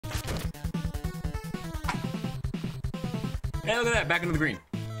Hey, look at that, back into the green.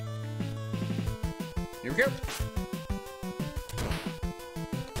 Here we go.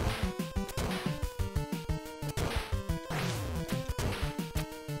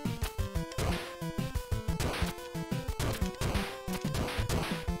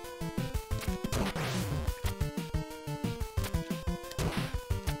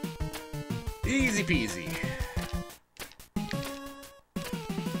 Easy peasy.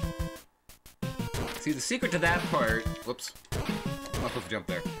 See, the secret to that part, whoops, I'm not supposed to jump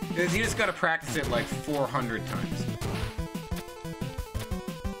there, is you just gotta practice it like 400 times.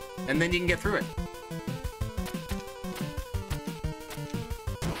 And then you can get through it.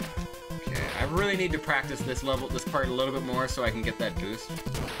 Okay, I really need to practice this part a little bit more so I can get that boost.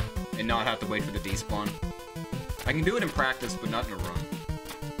 And not have to wait for the despawn. I can do it in practice, but not in a run.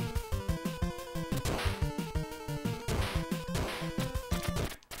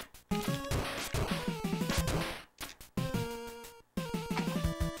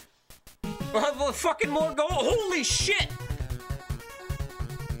 We'll have a fucking more go. Holy shit!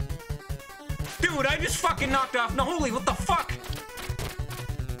 Dude, I just fucking knocked off. No, holy, what the fuck?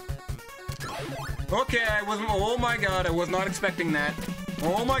 Okay, I wasn't. Oh my god, I was not expecting that.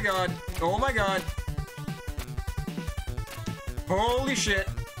 Oh my god. Oh my god. Holy shit.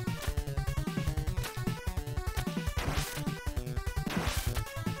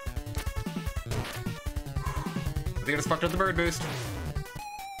 I think I just fucked up the bird boost.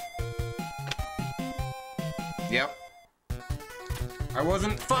 Yep. I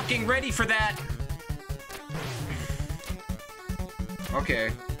wasn't fucking ready for that.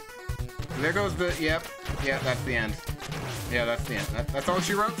 Okay. There goes the, yep. Yeah, that's the end. Yeah, that's the end. That's all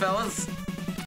she wrote, fellas.